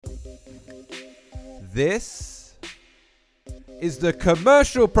This is the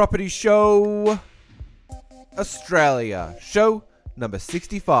Commercial Property Show Australia, show number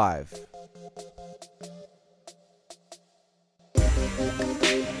 65.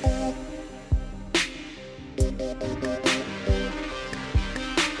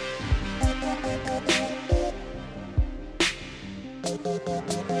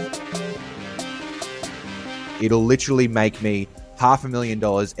 It'll literally make me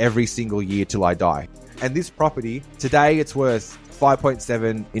 $500,000 every single year till I die. And this property, today it's worth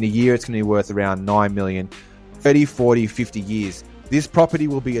 5.7. In a year, it's going to be worth around 9 million. 30, 40, 50 years. This property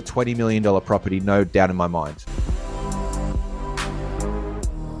will be a $20 million property, no doubt in my mind.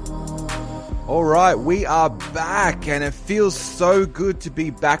 All right, we are back, and it feels so good to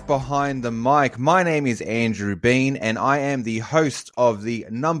be back behind the mic. My name is Andrew Bean, and I am the host of the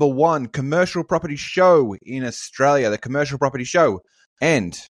number one commercial property show in Australia, the Commercial Property Show.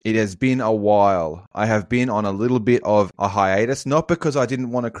 And it has been a while. I have been on a little bit of a hiatus, not because I didn't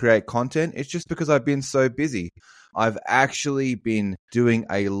want to create content, it's just because I've been so busy. I've actually been doing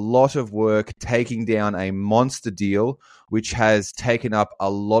a lot of work taking down a monster deal, which has taken up a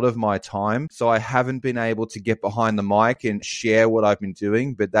lot of my time. So I haven't been able to get behind the mic and share what I've been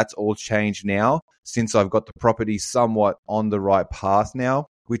doing, but that's all changed now since I've got the property somewhat on the right path now,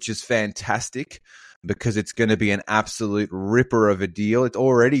 which is fantastic because it's going to be an absolute ripper of a deal. It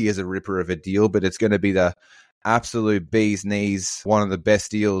already is a ripper of a deal, but it's going to be the absolute bee's knees, one of the best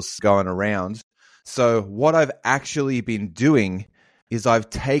deals going around. So what I've actually been doing is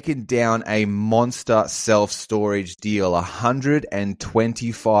I've taken down a monster self-storage deal,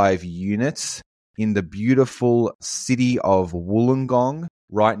 125 units in the beautiful city of Wollongong,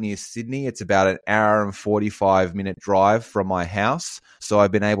 right near Sydney. It's about an hour and 45-minute drive from my house. So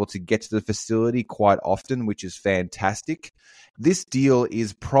I've been able to get to the facility quite often, which is fantastic. This deal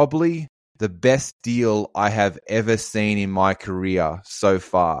is probably the best deal I have ever seen in my career so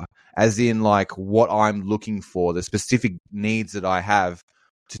far. As in like what I'm looking for, the specific needs that I have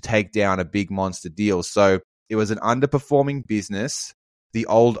to take down a big monster deal. So it was an underperforming business. The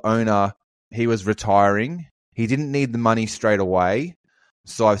old owner, he was retiring. He didn't need the money straight away.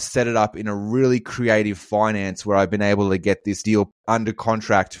 So I've set it up in a really creative finance where I've been able to get this deal under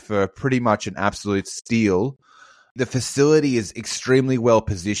contract for pretty much an absolute steal. The facility is extremely well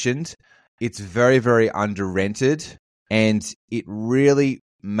positioned. It's very, very under rented, and it really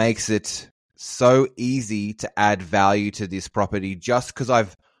makes it so easy to add value to this property just because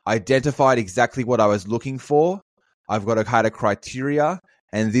I've identified exactly what I was looking for. I've got a kind of criteria,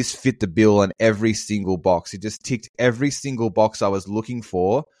 and this fit the bill on every single box. It just ticked every single box I was looking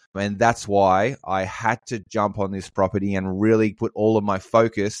for, and that's why I had to jump on this property and really put all of my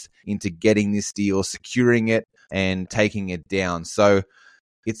focus into getting this deal, securing it, and taking it down. So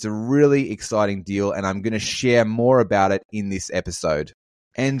it's a really exciting deal, and I'm going to share more about it in this episode.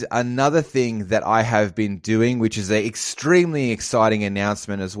 And another thing that I have been doing, which is an extremely exciting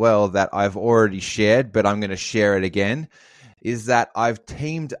announcement as well that I've already shared, but I'm going to share it again, is that I've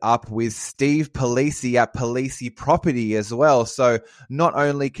teamed up with Steve Polisi at Polisi Property as well. So not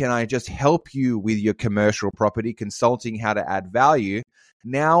only can I just help you with your commercial property, consulting how to add value,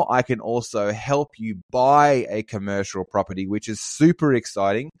 now I can also help you buy a commercial property, which is super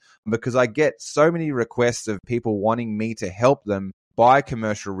exciting because I get so many requests of people wanting me to help them buy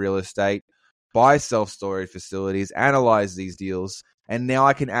commercial real estate, buy self-storage facilities, analyze these deals, and now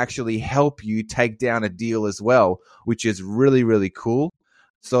I can actually help you take down a deal as well, which is really, really cool.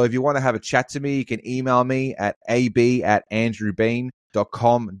 So if you want to have a chat to me, you can email me at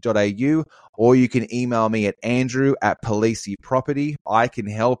ab@andrewbean.com.au, or you can email me at andrew@Polisi Property. I can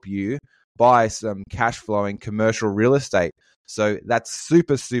help you buy some cash flowing commercial real estate. So that's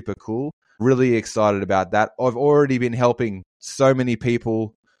super, super cool. Really excited about that. I've already been helping so many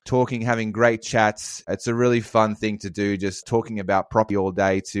people, talking, having great chats. It's a really fun thing to do, just talking about property all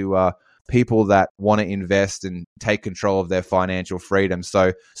day to people that want to invest and take control of their financial freedom.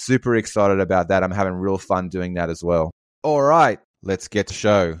 So super excited about that. I'm having real fun doing that as well. All right, let's get to the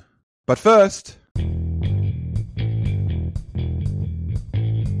show. But first,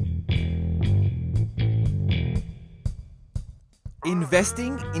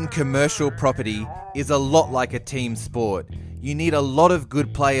 investing in commercial property is a lot like a team sport. You need a lot of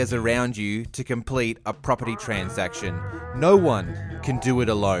good players around you to complete a property transaction. No one can do it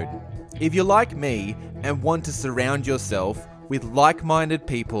alone. If you're like me and want to surround yourself with like-minded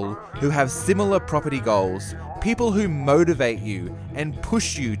people who have similar property goals, people who motivate you and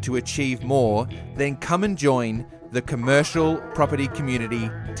push you to achieve more, then come and join the commercial property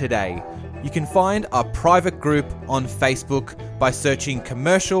community today. You can find our private group on Facebook by searching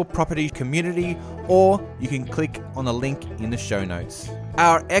Commercial Property Community, or you can click on the link in the show notes.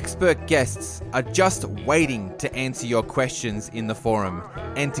 Our expert guests are just waiting to answer your questions in the forum,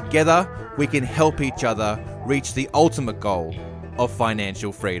 and together we can help each other reach the ultimate goal of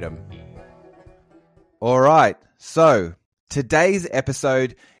financial freedom. All right, so today's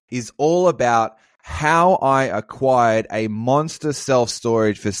episode is all about how I acquired a monster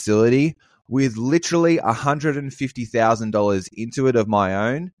self-storage facility with literally $150,000 into it of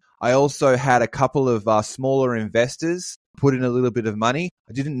my own. I also had a couple of smaller investors put in a little bit of money.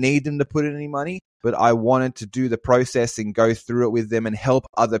 I didn't need them to put in any money, but I wanted to do the process and go through it with them and help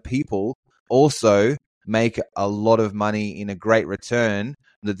other people also make a lot of money in a great return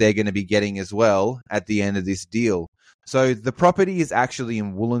that they're going to be getting as well at the end of this deal. So the property is actually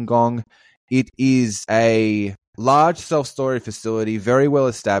in Wollongong. It is a large self-storage facility, very well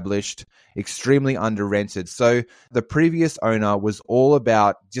established, extremely under-rented. So the previous owner was all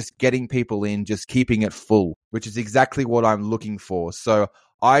about just getting people in, just keeping it full, which is exactly what I'm looking for. So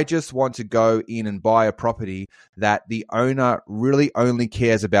I just want to go in and buy a property that the owner really only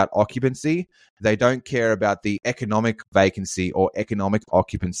cares about occupancy. They don't care about the economic vacancy or economic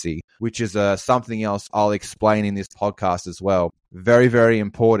occupancy, which is something else I'll explain in this podcast as well. Very, very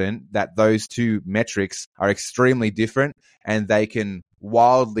important that those two metrics are extremely different and they can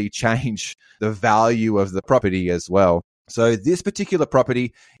wildly change the value of the property as well. So this particular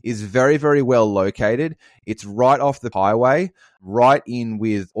property is very, very well located. It's right off the highway, right in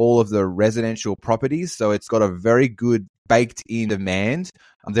with all of the residential properties. So it's got a very good baked in demand.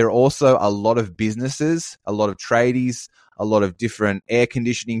 There are also a lot of businesses, a lot of tradies, a lot of different air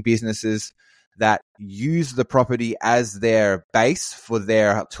conditioning businesses that use the property as their base for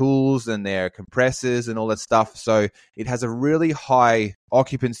their tools and their compressors and all that stuff. So it has a really high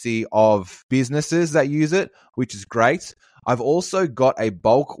occupancy of businesses that use it, which is great. I've also got a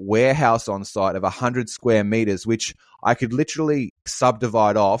bulk warehouse on site of 100 square meters, which I could literally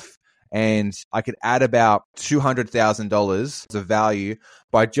subdivide off, and I could add about $200,000 of value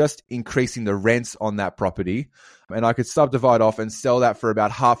by just increasing the rents on that property. And I could subdivide off and sell that for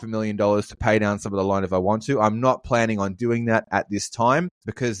about $500,000 to pay down some of the loan if I want to. I'm not planning on doing that at this time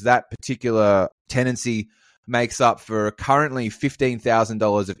because that particular tenancy makes up for currently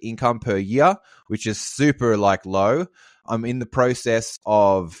 $15,000 of income per year, which is super low. I'm in the process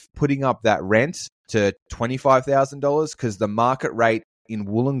of putting up that rent to $25,000 because the market rate in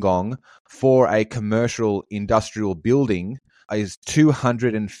Wollongong for a commercial industrial building is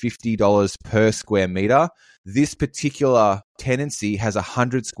 $250 per square meter. This particular tenancy has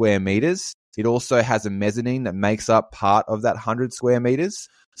 100 square meters. It also has a mezzanine that makes up part of that 100 square meters.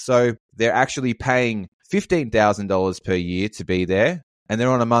 So they're actually paying $15,000 per year to be there, and they're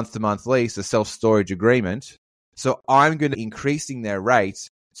on a month-to-month lease, a self-storage agreement. So I'm going to be increasing their rate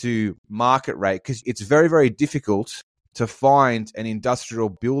to market rate because it's very, very difficult to find an industrial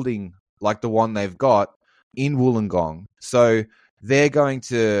building like the one they've got in Wollongong. So they're going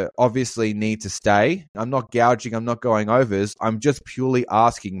to obviously need to stay. I'm not gouging, I'm not going overs. I'm just purely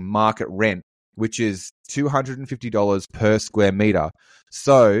asking market rent, which is $250 per square meter.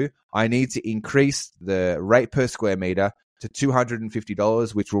 So I need to increase the rate per square meter to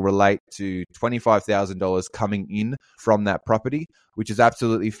 $250, which will relate to $25,000 coming in from that property, which is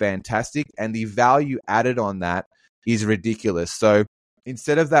absolutely fantastic. And the value added on that is ridiculous. So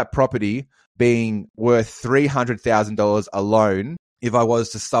instead of that property being worth $300,000 alone, if I was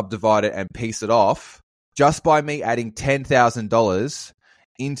to subdivide it and piece it off, just by me adding $10,000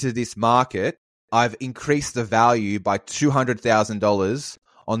 into this market, I've increased the value by $200,000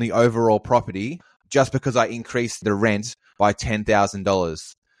 on the overall property just because I increased the rent by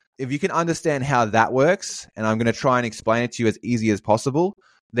 $10,000. If you can understand how that works, and I'm going to try and explain it to you as easy as possible,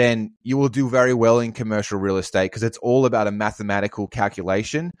 then you will do very well in commercial real estate because it's all about a mathematical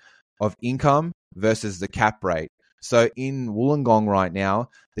calculation of income versus the cap rate. So in Wollongong right now,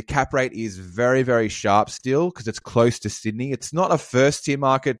 the cap rate is very, very sharp still because it's close to Sydney. It's not a first tier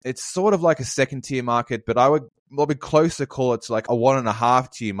market. It's sort of like a second tier market, but I would be closer call it to like a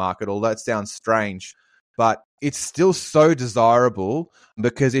 1.5 tier market, although that sounds strange. But it's still so desirable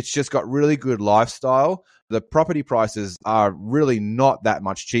because it's just got really good lifestyle. The property prices are really not that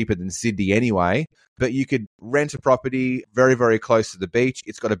much cheaper than Sydney anyway, but you could rent a property very, very close to the beach.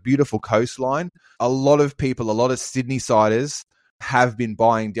 It's got a beautiful coastline. A lot of people, a lot of Sydney-siders have been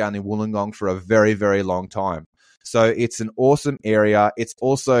buying down in Wollongong for a very, very long time. So it's an awesome area. It's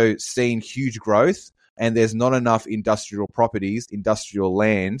also seen huge growth, and there's not enough industrial properties, industrial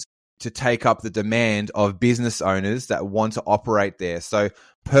land to take up the demand of business owners that want to operate there. So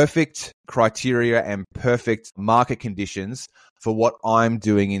perfect criteria and perfect market conditions for what I'm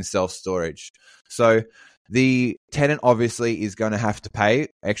doing in self-storage. So the tenant obviously is going to have to pay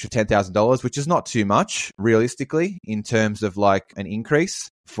extra $10,000, which is not too much realistically in terms of like an increase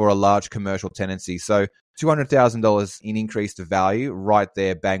for a large commercial tenancy. So $200,000 in increased value right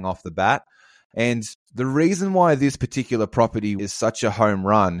there, bang off the bat. And the reason why this particular property is such a home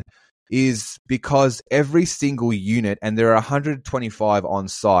run is because every single unit, and there are 125 on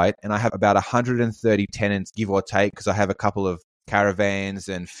site, and I have about 130 tenants, give or take, because I have a couple of caravans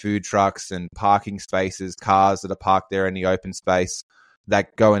and food trucks and parking spaces, cars that are parked there in the open space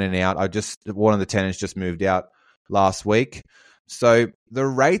that go in and out. One of the tenants just moved out last week. So the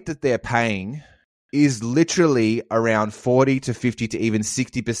rate that they're paying is literally around 40 to 50 to even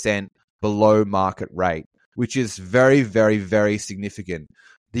 60% below market rate, which is very, very, very significant.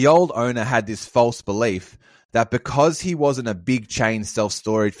 The old owner had this false belief that because he wasn't a big chain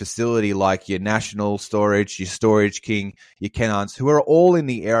self-storage facility like your National Storage, your Storage King, your Kennards, who are all in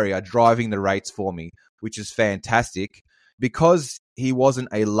the area driving the rates for me, which is fantastic. Because he wasn't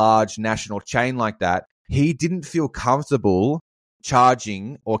a large national chain like that, he didn't feel comfortable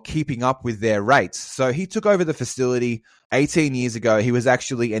charging or keeping up with their rates. So he took over the facility 18 years ago. He was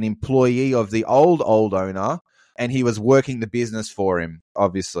actually an employee of the old owner, and he was working the business for him,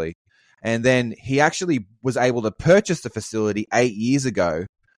 obviously. And then he actually was able to purchase the facility 8 years ago,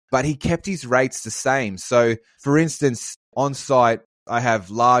 but he kept his rates the same. So, for instance, on site, I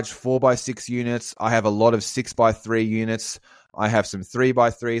have large 4x6 units. I have a lot of 6x3 units. I have some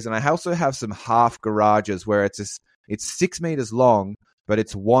 3x3s, and I also have some half garages where it's 6 meters long, but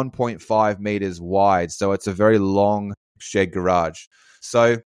it's 1.5 meters wide. So it's a very long shed garage.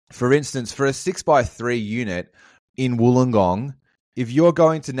 So, for instance, for a 6x3 unit in Wollongong, if you're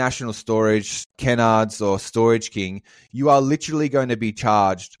going to National Storage, Kennards, or Storage King, you are literally going to be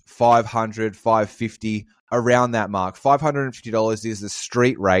charged $500, $550, around that mark. $550 is the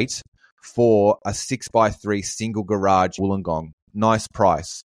street rate for a 6x3 single garage Wollongong. Nice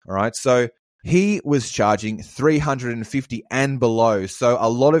price. All right. So he was charging $350 and below. So a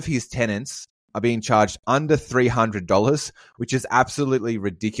lot of his tenants are being charged under $300, which is absolutely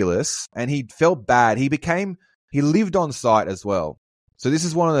ridiculous. And he felt bad. He lived on site as well. So this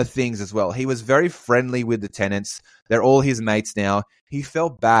is one of the things as well. He was very friendly with the tenants. They're all his mates now. He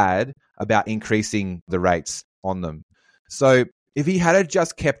felt bad about increasing the rates on them. So if he had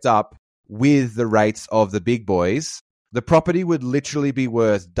just kept up with the rates of the big boys, the property would literally be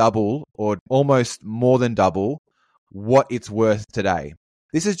worth double or almost more than double what it's worth today.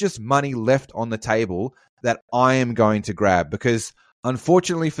 This is just money left on the table that I am going to grab because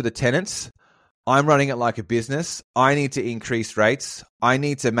unfortunately for the tenants, I'm running it like a business. I need to increase rates. I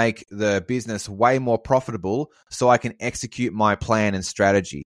need to make the business way more profitable so I can execute my plan and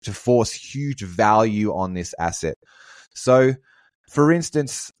strategy to force huge value on this asset. So, for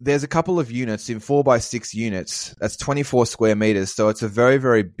instance, there's a couple of units in 4x6 units. That's 24 square meters. So it's a very,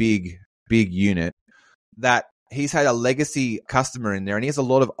 very big unit that he's had a legacy customer in there, and he has a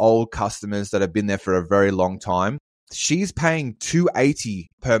lot of old customers that have been there for a very long time. She's paying $280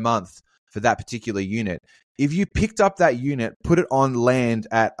 per month for that particular unit. If you picked up that unit, put it on land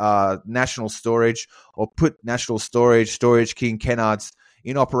at National Storage, or put National Storage, Storage King, Kennards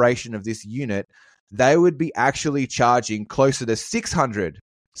in operation of this unit, they would be actually charging closer to $600.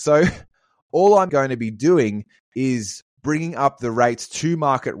 So all I'm going to be doing is bringing up the rates to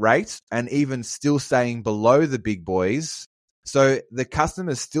market rates and even still staying below the big boys. So the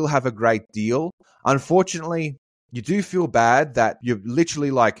customers still have a great deal. Unfortunately, you do feel bad that you're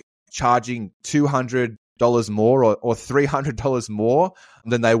literally like charging $200 more or $300 more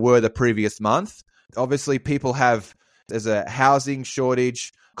than they were the previous month. Obviously, there's a housing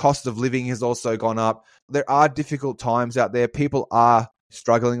shortage. Cost of living has also gone up. There are difficult times out there. People are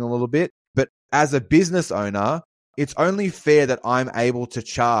struggling a little bit. But as a business owner, it's only fair that I'm able to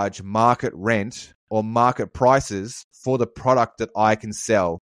charge market rent or market prices for the product that I can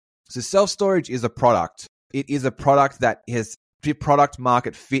sell. So self-storage is a product. It is a product that has product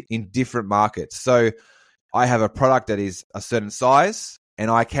market fit in different markets. So I have a product that is a certain size and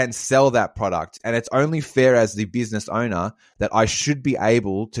I can sell that product. And it's only fair as the business owner that I should be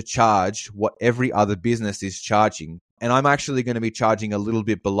able to charge what every other business is charging. And I'm actually going to be charging a little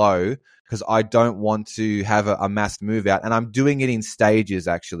bit below because I don't want to have a mass move out. And I'm doing it in stages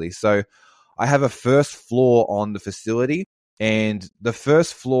actually. So I have a first floor on the facility, and the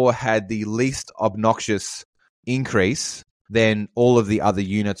first floor had the least obnoxious increase than all of the other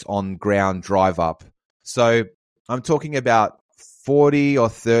units on ground drive up. So I'm talking about 40 or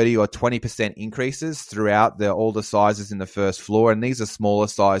 30 or 20% increases throughout all the sizes in the first floor. And these are smaller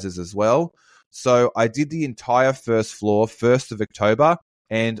sizes as well. So I did the entire first floor, 1st of October,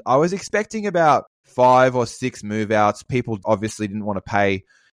 and I was expecting about 5 or 6 move outs. People obviously didn't want to pay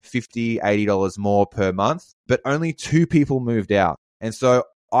 $50, $80 more per month, but only 2 people moved out. And so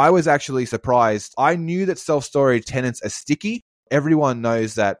I was actually surprised. I knew that self-storage tenants are sticky. Everyone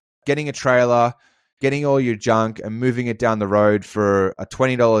knows that getting a trailer, getting all your junk and moving it down the road for a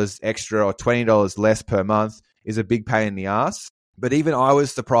 $20 extra or $20 less per month is a big pain in the ass. But even I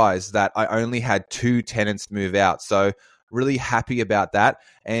was surprised that I only had 2 tenants move out. So really happy about that.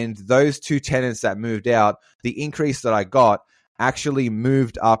 And those 2 tenants that moved out, the increase that I got actually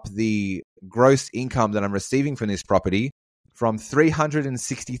moved up the gross income that I'm receiving from this property from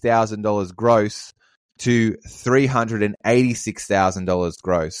 $360,000 gross to $386,000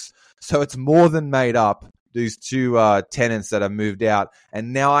 gross. So it's more than made up, these 2 tenants that have moved out.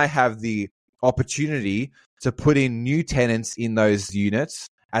 And now I have the opportunity to put in new tenants in those units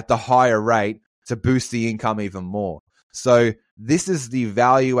at the higher rate to boost the income even more. So this is the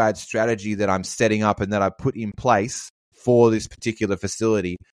value add strategy that I'm setting up and that I put in place for this particular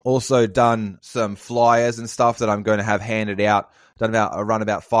facility. Also done some flyers and stuff that I'm going to have handed out. I run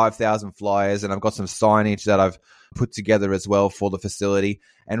about 5,000 flyers, and I've got some signage that I've put together as well for the facility,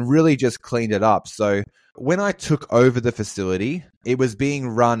 and really just cleaned it up. So when I took over the facility, it was being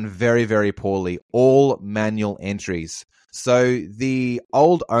run very, very poorly, all manual entries. So the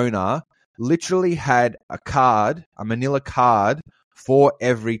old owner literally had a manila card for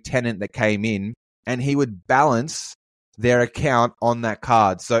every tenant that came in, and he would balance their account on that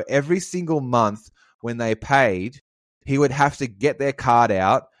card. So every single month when they paid, he would have to get their card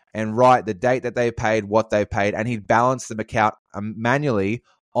out and write the date that they paid, what they paid, and he'd balance the account manually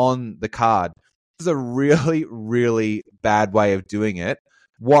on the card. This is a really, really bad way of doing it.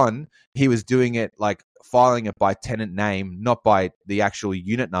 One, he was doing it like filing it by tenant name, not by the actual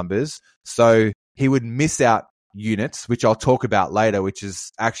unit numbers. So he would miss out units, which I'll talk about later, which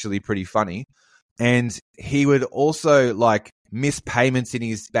is actually pretty funny. And he would also miss payments in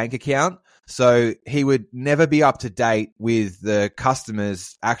his bank account. So he would never be up to date with the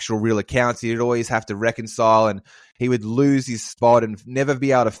customer's actual real accounts. He'd always have to reconcile, and he would lose his spot and never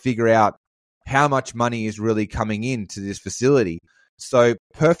be able to figure out how much money is really coming into this facility. So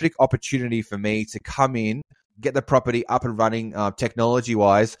perfect opportunity for me to come in, get the property up and running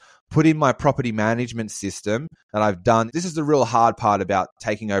technology-wise, put in my property management system that I've done. This is the real hard part about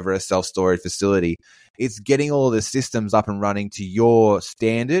taking over a self-storage facility. It's getting all of the systems up and running to your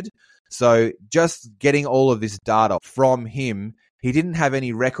standard. So just getting all of this data from him, he didn't have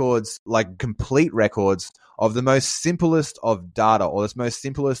any records, complete records of the most simplest of data or the most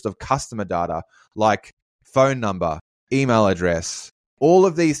simplest of customer data, like phone number, email address. All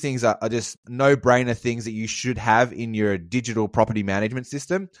of these things are just no-brainer things that you should have in your digital property management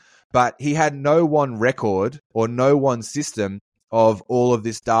system. But he had no one record or no one system of all of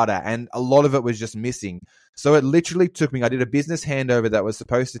this data, and a lot of it was just missing. So it literally took me, I did a business handover that was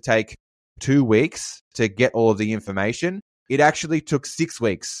supposed to take 2 weeks to get all of the information. It actually took 6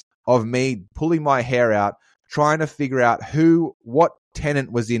 weeks of me pulling my hair out, trying to figure out what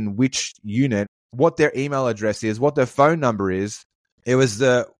tenant was in which unit, what their email address is, what their phone number is. It was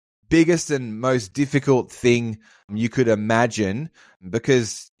the biggest and most difficult thing you could imagine,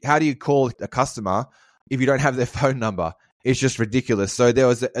 because how do you call a customer if you don't have their phone number? It's just ridiculous. So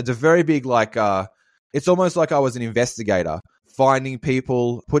it's a very big, it's almost like I was an investigator, finding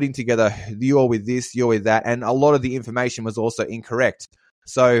people, putting together, you're with this, you're with that. And a lot of the information was also incorrect.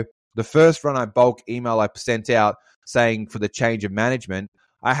 So the first run bulk email I sent out saying for the change of management,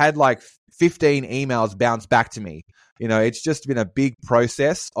 I had 15 emails bounce back to me. It's just been a big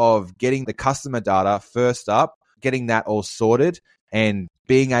process of getting the customer data first up, getting that all sorted, and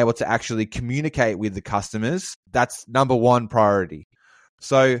being able to actually communicate with the customers. That's number one priority.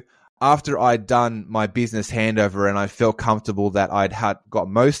 So after I'd done my business handover and I felt comfortable that I'd got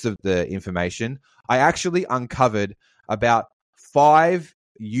most of the information, I actually uncovered about 5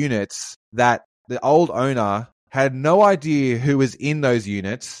 units that the old owner had no idea who was in those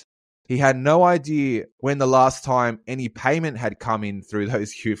units. He had no idea when the last time any payment had come in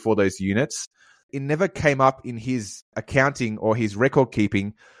for those units. It never came up in his accounting or his record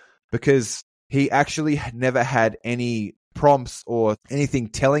keeping because he actually never had any prompts or anything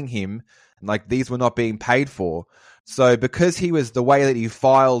telling him these were not being paid for. So because the way that he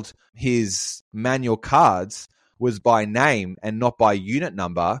filed his manual cards was by name and not by unit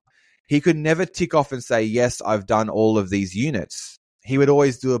number, he could never tick off and say, yes, I've done all of these units. he would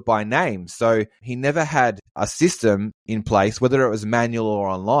always do it by name. So he never had a system in place, whether it was manual or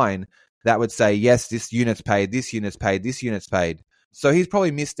online, that would say, yes, this unit's paid, this unit's paid, this unit's paid. So he's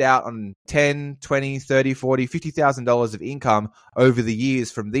probably missed out on $10, $20, $30, $40, $50,000 of income over the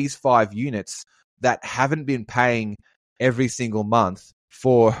years from these 5 units that haven't been paying every single month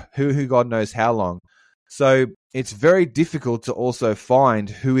for who God knows how long. So it's very difficult to also find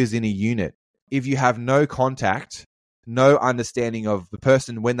who is in a unit if you have no contact, no understanding of the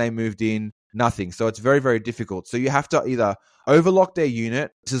person when they moved in, nothing. So it's very, very difficult. So you have to either overlock their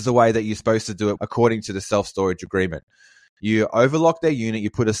unit. This is the way that you're supposed to do it according to the self-storage agreement. You overlock their unit, you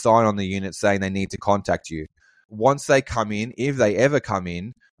put a sign on the unit saying they need to contact you. Once they come in, if they ever come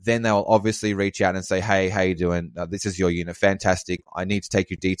in, then they'll obviously reach out and say, hey, how you doing? This is your unit. Fantastic. I need to take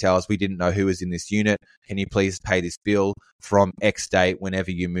your details. We didn't know who was in this unit. Can you please pay this bill from X date whenever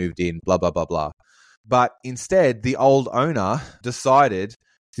you moved in, blah, blah, blah, blah. But instead, the old owner decided,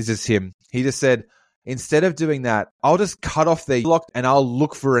 this is him, he just said, instead of doing that, I'll just cut off their lock and I'll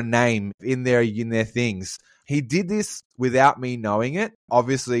look for a name in their things. He did this without me knowing it.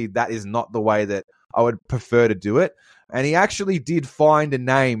 Obviously, that is not the way that I would prefer to do it. And he actually did find a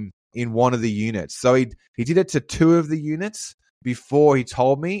name in one of the units. So he did it to 2 of the units before he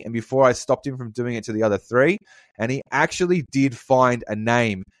told me and before I stopped him from doing it to the other 3. And he actually did find a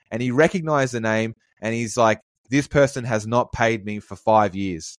name and he recognized the name and he's like, this person has not paid me for 5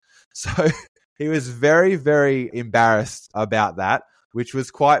 years. So he was very, very embarrassed about that, which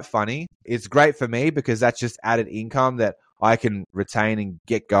was quite funny. It's great for me because that's just added income that I can retain and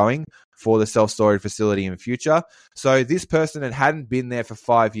get going for the self-storage facility in future. So this person hadn't been there for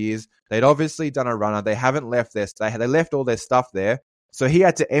 5 years. They'd obviously done a runner. They haven't left they left all their stuff there. So he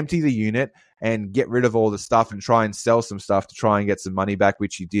had to empty the unit and get rid of all the stuff and try and sell some stuff to try and get some money back,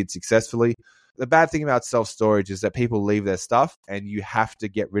 which he did successfully. The bad thing about self-storage is that people leave their stuff and you have to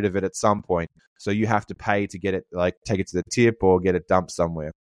get rid of it at some point. So you have to pay to get it, like take it to the tip or get it dumped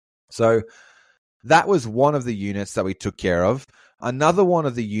somewhere. So that was one of the units that we took care of. Another one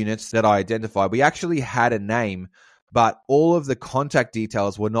of the units that I identified, we actually had a name, but all of the contact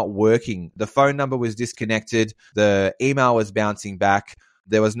details were not working. The phone number was disconnected. The email was bouncing back.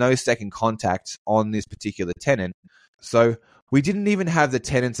 There was no second contact on this particular tenant. So we didn't even have the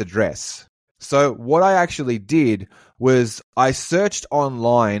tenant's address. So what I actually did was I searched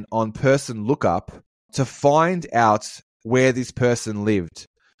online on Person Lookup to find out where this person lived.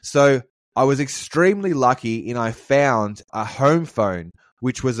 So I was extremely lucky and I found a home phone,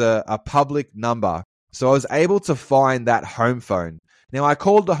 which was a public number. So I was able to find that home phone. Now I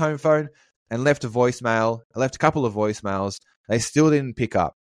called the home phone and left a voicemail. I left a couple of voicemails. They still didn't pick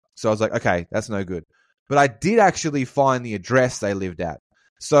up. So I was like, okay, that's no good. But I did actually find the address they lived at.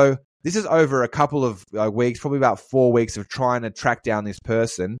 So this is over a couple of weeks, probably about 4 weeks of trying to track down this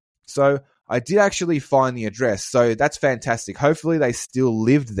person. So I did actually find the address. So that's fantastic. Hopefully they still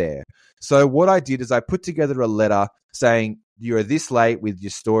lived there. So what I did is I put together a letter saying, you're this late with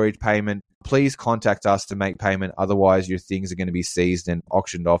your storage payment. Please contact us to make payment. Otherwise, your things are going to be seized and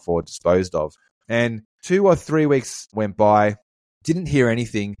auctioned off or disposed of. And 2 or 3 weeks went by. Didn't hear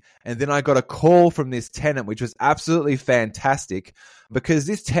anything. And then I got a call from this tenant, which was absolutely fantastic because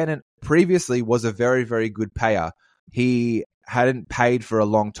this tenant previously was a very, very good payer. He hadn't paid for a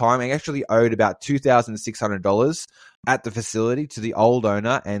long time. He actually owed about $2,600 at the facility to the old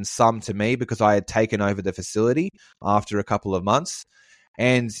owner and some to me because I had taken over the facility after a couple of months.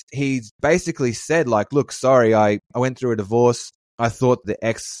 And he basically said, like, look, sorry, I went through a divorce. I thought the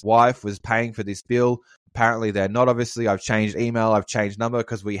ex-wife was paying for this bill. Apparently they're not. Obviously, I've changed email, I've changed number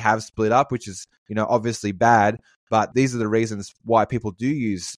because we have split up, which is, obviously bad. But these are the reasons why people do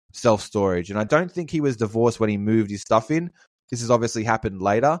use self-storage. And I don't think he was divorced when he moved his stuff in. This has obviously happened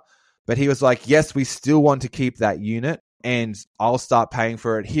later. But he was like, yes, we still want to keep that unit and I'll start paying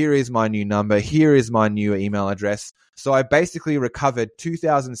for it. Here is my new number. Here is my new email address. So I basically recovered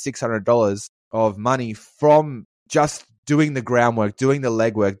 $2,600 of money from just doing the groundwork, doing the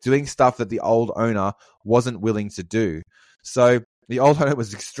legwork, doing stuff that the old owner wasn't willing to do. So the old owner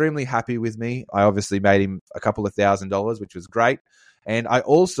was extremely happy with me. I obviously made him a couple of $1,000s, which was great. And I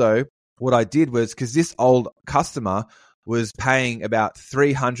also, what I did was, because this old customer was paying about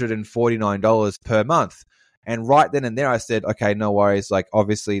 $349 per month. And right then and there, I said, okay, no worries. Like,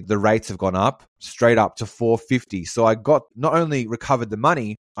 obviously, the rates have gone up straight up to $450. So I got not only recovered the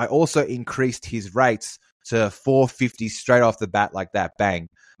money, I also increased his rates to $450 straight off the bat, like that, bang.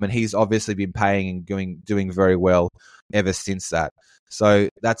 I mean, he's obviously been paying and doing very well ever since that. So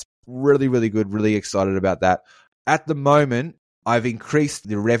that's really, really good. Really excited about that. At the moment, I've increased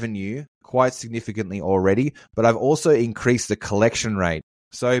the revenue quite significantly already, but I've also increased the collection rate.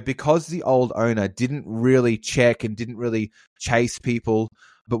 So because the old owner didn't really check and didn't really chase people,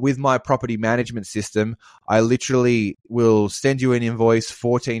 but with my property management system, I literally will send you an invoice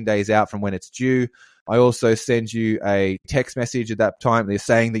 14 days out from when it's due. I also send you a text message at that time. They're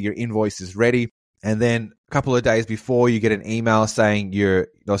saying that your invoice is ready. And then a couple of days before, you get an email saying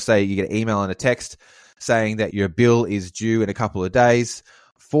they'll say you get an email and a text saying that your bill is due in a couple of days.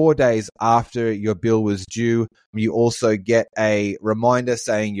 4 days after your bill was due, you also get a reminder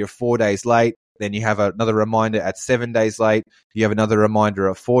saying you're 4 days late. Then you have another reminder at 7 days late. You have another reminder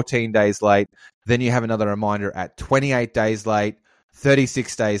at 14 days late. Then you have another reminder at 28 days late,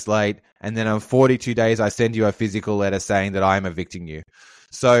 36 days late. And then on 42 days, I send you a physical letter saying that I am evicting you.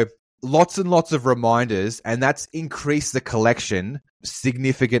 So lots and lots of reminders, and that's increased the collection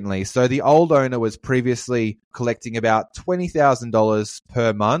significantly. So the old owner was previously collecting about $20,000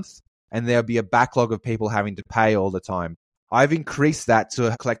 per month, and there'll be a backlog of people having to pay all the time. I've increased that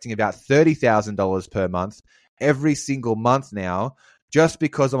to collecting about $30,000 per month every single month now, just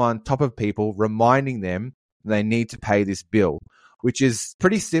because I'm on top of people, reminding them they need to pay this bill, which is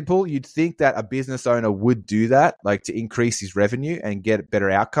pretty simple. You'd think that a business owner would do that, like to increase his revenue and get a better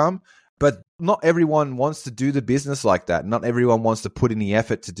outcome. But not everyone wants to do the business like that. Not everyone wants to put in the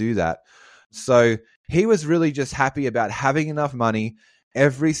effort to do that. So he was really just happy about having enough money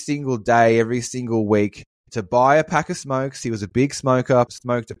every single day, every single week to buy a pack of smokes. He was a big smoker,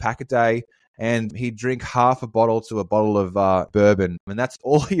 smoked a pack a day, and he'd drink half a bottle to a bottle of bourbon. And that's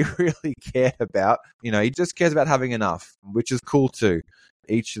all he really cared about. He just cares about having enough, which is cool too.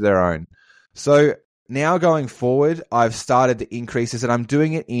 Each to their own. So now going forward, I've started to increase this, and I'm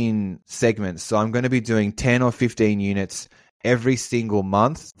doing it in segments. So I'm going to be doing 10 or 15 units every single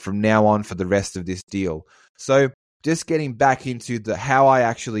month from now on for the rest of this deal. So just getting back into how I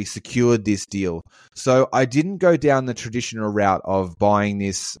actually secured this deal. So I didn't go down the traditional route of buying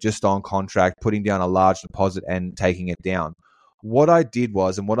this just on contract, putting down a large deposit and taking it down. What I did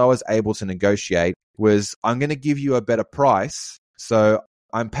was, and what I was able to negotiate was, I'm going to give you a better price. So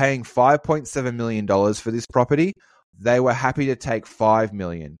I'm paying $5.7 million for this property. They were happy to take $5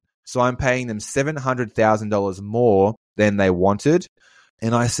 million. So I'm paying them $700,000 more than they wanted.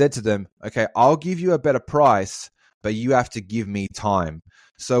 And I said to them, okay, I'll give you a better price, but you have to give me time.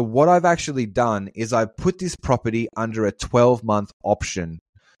 So what I've actually done is I've put this property under a 12-month option.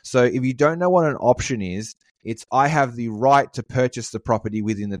 So if you don't know what an option is, it's I have the right to purchase the property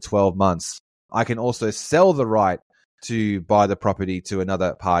within the 12 months. I can also sell the right to buy the property to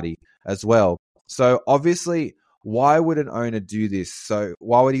another party as well. So obviously, why would an owner do this? So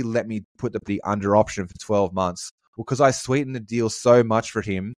why would he let me put the property under option for 12 months? Well, because I sweetened the deal so much for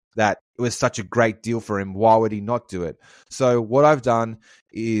him that it was such a great deal for him. Why would he not do it? So what I've done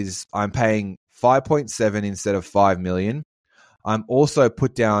is I'm paying 5.7 instead of 5 million. I'm also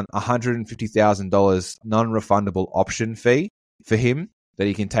put down $150,000 non-refundable option fee for him that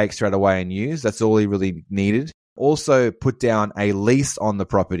he can take straight away and use. That's all he really needed. Also put down a lease on the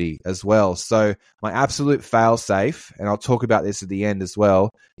property as well. So my absolute fail safe, and I'll talk about this at the end as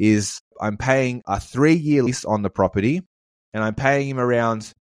well, is I'm paying a 3-year lease on the property, and I'm paying him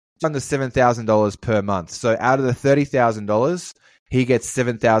around under $7,000 per month. So out of the $30,000, he gets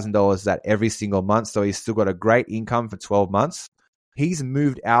 $7,000 that every single month. So he's still got a great income for 12 months. He's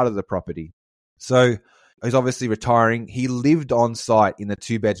moved out of the property. So he's obviously retiring. He lived on site in the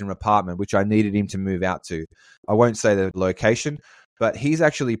 2-bedroom apartment, which I needed him to move out to. I won't say the location, but he's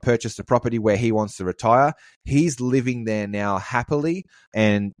actually purchased a property where he wants to retire. He's living there now happily,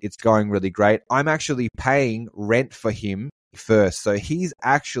 and it's going really great. I'm actually paying rent for him first. So he's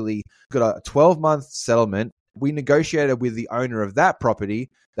actually got a 12-month settlement. We negotiated with the owner of that property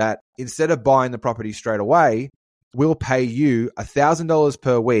that instead of buying the property straight away, we'll pay you $1,000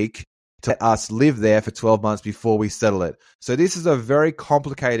 per week to let us live there for 12 months before we settle it. So this is a very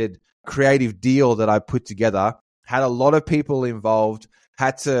complicated, creative deal that I put together. Had a lot of people involved,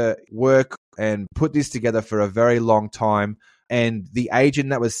 had to work and put this together for a very long time. And the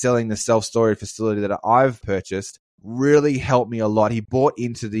agent that was selling the self-storage facility that I've purchased really helped me a lot. He bought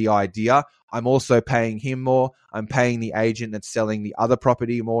into the idea. I'm also paying him more. I'm paying the agent that's selling the other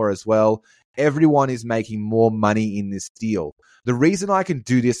property more as well. Everyone is making more money in this deal. The reason I can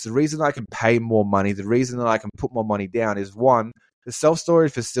do this, the reason I can pay more money, the reason that I can put more money down is, one, the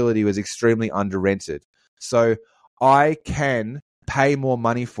self-storage facility was extremely under-rented. So I can pay more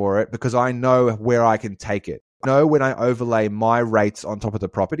money for it because I know where I can take it. I know when I overlay my rates on top of the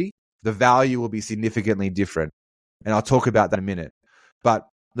property, the value will be significantly different. And I'll talk about that in a minute. But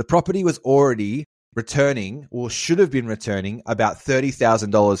the property was already returning, or should have been returning, about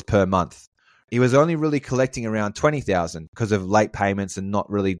 $30,000 per month. He was only really collecting around $20,000 because of late payments and not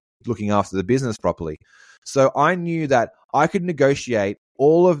really looking after the business properly. So I knew that I could negotiate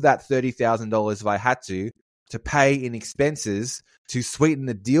all of that $30,000 if I had to pay in expenses to sweeten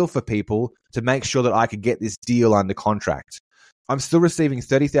the deal for people to make sure that I could get this deal under contract. I'm still receiving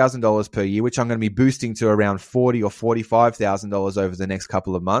 $30,000 per year, which I'm going to be boosting to around $40,000 or $45,000 over the next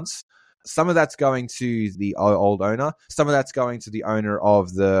couple of months. Some of that's going to the old owner. Some of that's going to the owner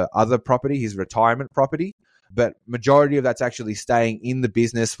of the other property, his retirement property. But majority of that's actually staying in the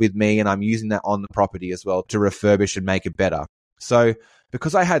business with me, and I'm using that on the property as well to refurbish and make it better. So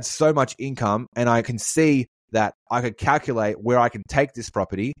because I had so much income and I can see that I could calculate where I can take this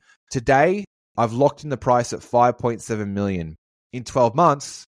property, today I've locked in the price at $5.7 million. In 12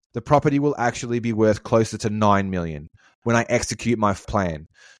 months, the property will actually be worth closer to $9 million when I execute my plan.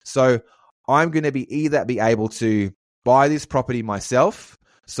 So I'm going to be able to buy this property myself.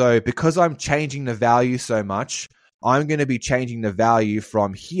 So because I'm changing the value so much, I'm going to be changing the value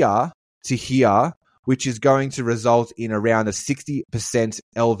from here to here, which is going to result in around a 60%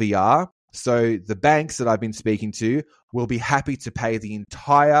 LVR. So the banks that I've been speaking to will be happy to pay the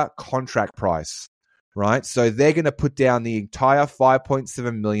entire contract price, right? So they're going to put down the entire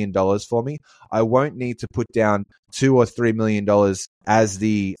 $5.7 million for me. I won't need to put down $2 or $3 million as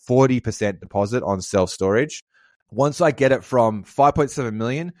the 40% deposit on self-storage. Once I get it from $5.7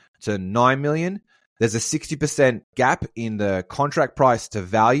 million to $9 million, there's a 60% gap in the contract price to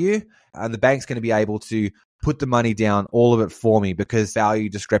value, and the bank's going to be able to put the money down, all of it for me, because value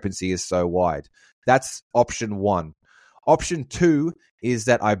discrepancy is so wide. That's option one. Option two is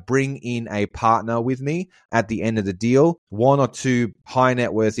that I bring in a partner with me at the end of the deal, one or two high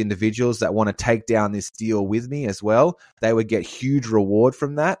net worth individuals that want to take down this deal with me as well. They would get huge reward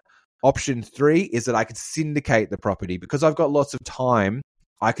from that. Option three is that I could syndicate the property. Because I've got lots of time,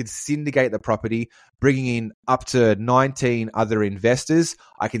 I could syndicate the property, bringing in up to 19 other investors.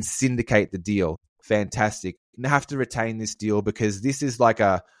 I can syndicate the deal. Fantastic. You have to retain this deal because this is like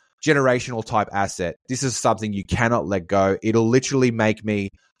a generational type asset. This is something you cannot let go. It'll literally make me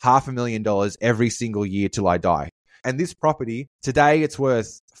 $500,000 every single year till I die. And this property, today it's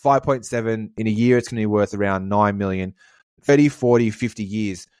worth 5.7. In a year, it's going to be worth around 9 million, 30, 40, 50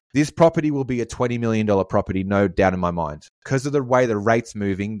 years. This property will be a $20 million property, no doubt in my mind. Because of the way the rate's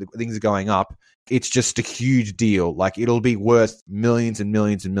moving, things are going up, it's just a huge deal. Like, it'll be worth millions and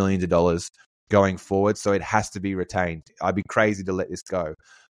millions and millions of dollars going forward. So it has to be retained. I'd be crazy to let this go.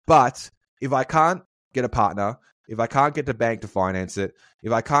 But if I can't get a partner, if I can't get the bank to finance it,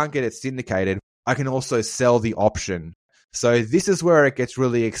 if I can't get it syndicated, I can also sell the option. So this is where it gets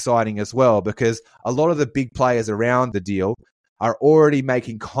really exciting as well, because a lot of the big players around the deal are already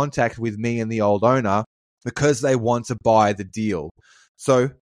making contact with me and the old owner because they want to buy the deal.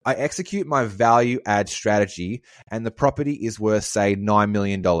 So I execute my value add strategy and the property is worth, say, $9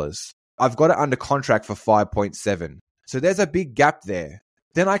 million. I've got it under contract for 5.7. So there's a big gap there.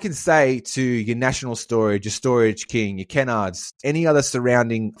 Then I can say to your National Storage, your Storage King, your Kennards, any other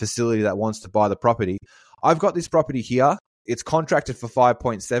surrounding facility that wants to buy the property, I've got this property here. It's contracted for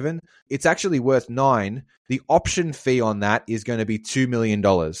 5.7. It's actually worth 9. The option fee on that is going to be $2 million.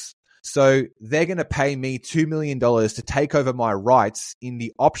 So they're going to pay me $2 million to take over my rights in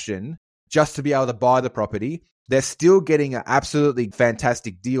the option just to be able to buy the property. They're still getting an absolutely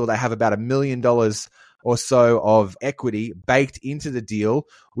fantastic deal. They have about $1 million or so of equity baked into the deal,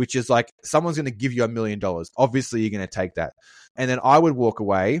 which is like someone's going to give you $1 million. Obviously, you're going to take that. And then I would walk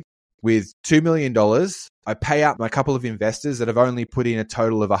away with $2 million. I pay out my couple of investors that have only put in a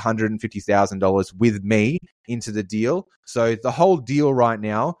total of $150,000 with me into the deal. So the whole deal right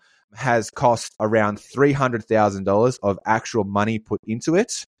now has cost around $300,000 of actual money put into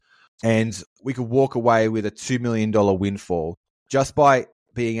it. And we could walk away with a $2 million windfall just by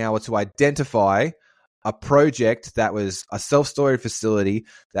being able to identify a project that was a self-storage facility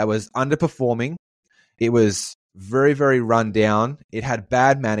that was underperforming. It was very, very run down. It had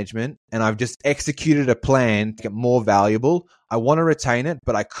bad management, and I've just executed a plan to get more valuable. I want to retain it,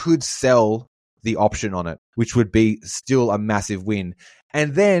 but I could sell the option on it, which would be still a massive win.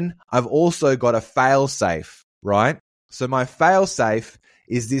 And then I've also got a fail safe, right? So my fail safe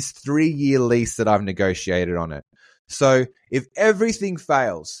is this 3-year lease that I've negotiated on it. So if everything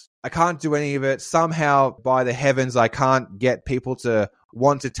fails, I can't do any of it. Somehow, by the heavens, I can't get people to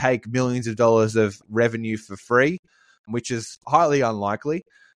want to take millions of dollars of revenue for free, which is highly unlikely.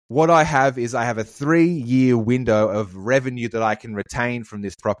 what I have is I have a 3-year window of revenue that I can retain from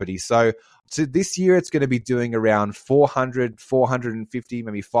this property. So this year, it's going to be doing around $450,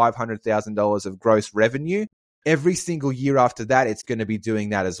 maybe $500,000 of gross revenue. Every single year after that, it's going to be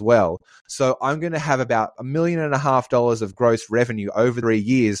doing that as well. So I'm going to have about $1.5 million of gross revenue over 3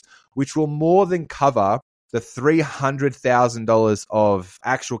 years, which will more than cover the $300,000 of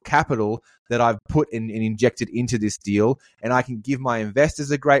actual capital that I've put in and injected into this deal. And I can give my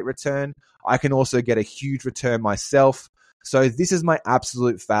investors a great return. I can also get a huge return myself. So this is my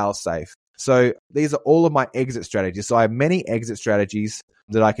absolute fail safe. So these are all of my exit strategies. So I have many exit strategies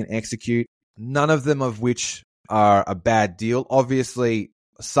that I can execute, none of them of which are a bad deal. Obviously,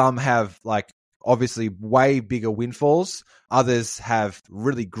 some have obviously way bigger windfalls. Others have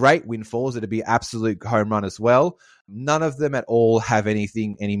really great windfalls that'd be absolute home run as well. None of them at all have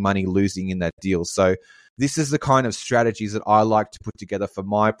any money losing in that deal. So this is the kind of strategies that I like to put together for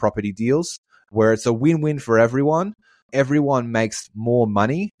my property deals, where it's a win-win for everyone. Everyone makes more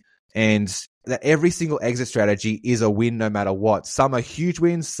money, and that every single exit strategy is a win no matter what. Some are huge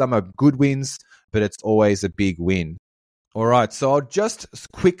wins, some are good wins, but it's always a big win. All right, so I'll just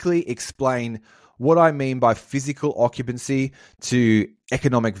quickly explain what I mean by physical occupancy to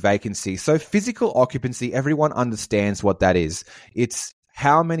economic vacancy. So physical occupancy, everyone understands what that is. It's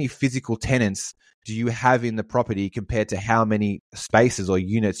how many physical tenants do you have in the property compared to how many spaces or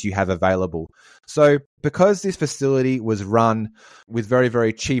units you have available. So because this facility was run with very,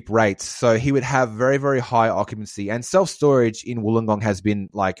 very cheap rates, so he would have very, very high occupancy. And self-storage in Wollongong has been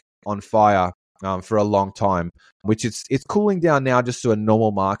on fire for a long time, which it's cooling down now just to a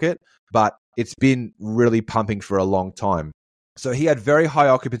normal market, but it's been really pumping for a long time. So he had very high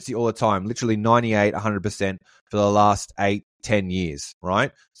occupancy all the time, literally 98, 100% for the last 8-10 years,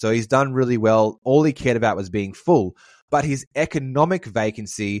 right? So he's done really well. All he cared about was being full, but his economic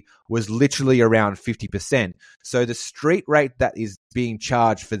vacancy was literally around 50%. So the street rate that is being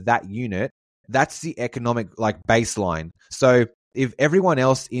charged for that unit, that's the economic baseline. So if everyone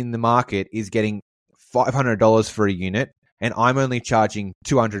else in the market is getting $500 for a unit and I'm only charging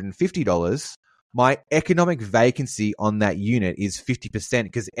 $250, my economic vacancy on that unit is 50%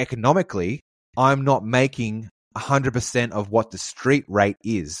 because economically, I'm not making 100% of what the street rate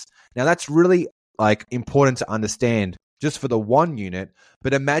is. Now, that's really important to understand just for the one unit,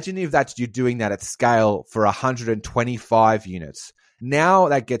 but imagine if you're doing that at scale for 125 units. Now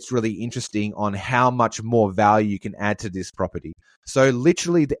that gets really interesting on how much more value you can add to this property. So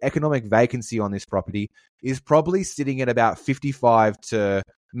literally the economic vacancy on this property is probably sitting at about 55 to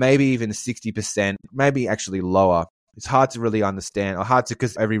maybe even 60%, maybe actually lower. It's hard to really understand, or hard to,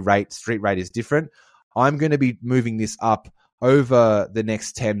 because every street rate is different. I'm going to be moving this up over the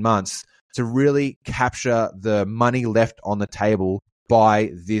next 10 months to really capture the money left on the table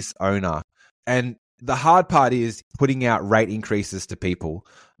by this owner. And the hard part is putting out rate increases to people.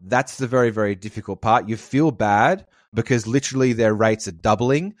 That's the very, very difficult part. You feel bad because literally their rates are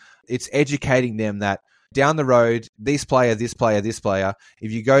doubling. It's educating them that down the road, this player,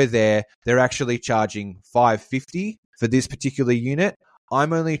 if you go there, they're actually charging $550 for this particular unit.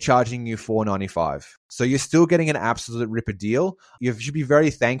 I'm only charging you $495. So you're still getting an absolute ripper deal. You should be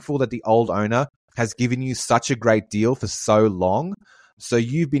very thankful that the old owner has given you such a great deal for so long. So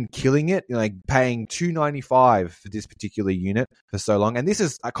you've been killing it, paying $295 for this particular unit for so long. And this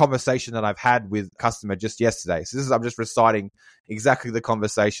is a conversation that I've had with a customer just yesterday. So I'm just reciting exactly the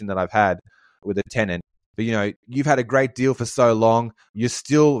conversation that I've had with a tenant. But, you've had a great deal for so long. You're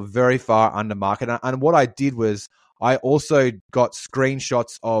still very far under market. And what I did was I also got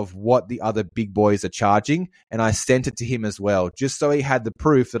screenshots of what the other big boys are charging, and I sent it to him as well, just so he had the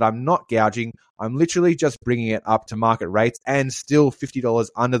proof that I'm not gouging. I'm literally just bringing it up to market rates and still $50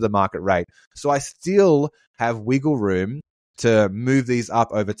 under the market rate. So I still have wiggle room to move these up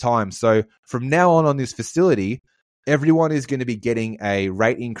over time. So from now on this facility, everyone is going to be getting a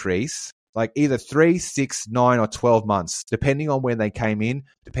rate increase, either 3, 6, 9, or 12 months, depending on when they came in,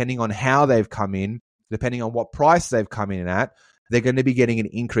 depending on how they've come in, depending on what price they've come in at, they're going to be getting an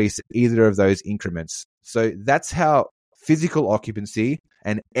increase at either of those increments. So that's how physical occupancy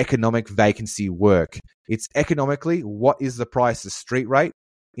and economic vacancy work. It's economically, what is the price of street rate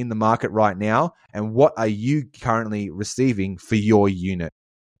in the market right now, and what are you currently receiving for your unit?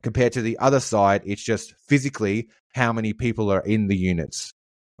 Compared to the other side, it's just physically how many people are in the units.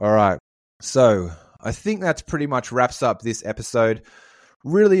 All right. So I think that's pretty much wraps up this episode.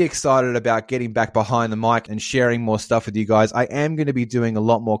 Really excited about getting back behind the mic and sharing more stuff with you guys. I am going to be doing a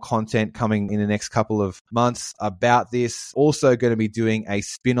lot more content coming in the next couple of months about this. Also going to be doing a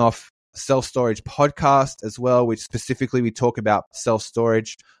spin-off self-storage podcast as well, which specifically we talk about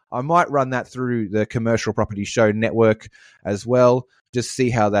self-storage. I might run that through the Commercial Property Show network as well. Just see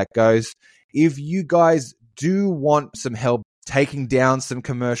how that goes. If you guys do want some help taking down some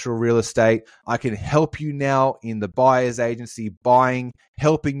commercial real estate, I can help you now in the buyer's agency buying,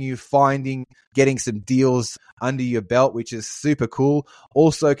 helping you finding, getting some deals under your belt, which is super cool.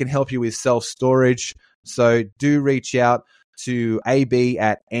 Also can help you with self-storage. So do reach out to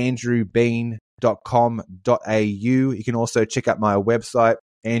ab@andrewbean.com.au. You can also check out my website,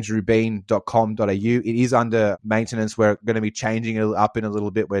 andrewbean.com.au. It is under maintenance. We're going to be changing it up in a little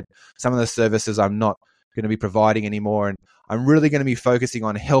bit where some of the services I'm not going to be providing anymore. And I'm really going to be focusing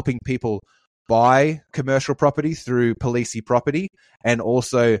on helping people buy commercial property through Polisi Property and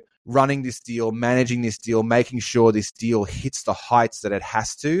also running this deal, managing this deal, making sure this deal hits the heights that it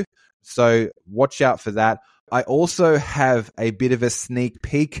has to. So watch out for that. I also have a bit of a sneak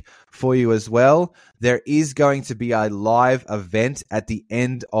peek for you as well. There is going to be a live event at the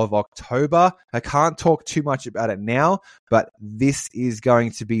end of October. I can't talk too much about it now, but this is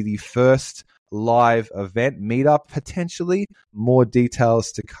going to be the first live event meetup, potentially. More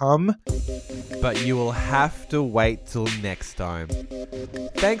details to come. But you will have to wait till next time.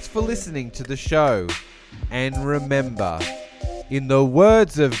 Thanks for listening to the show. And remember, in the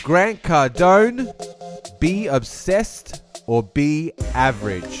words of Grant Cardone, be obsessed or be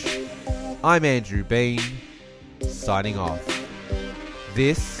average. I'm Andrew Bean, signing off.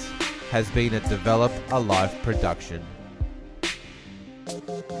 This has been a Develop a Life production.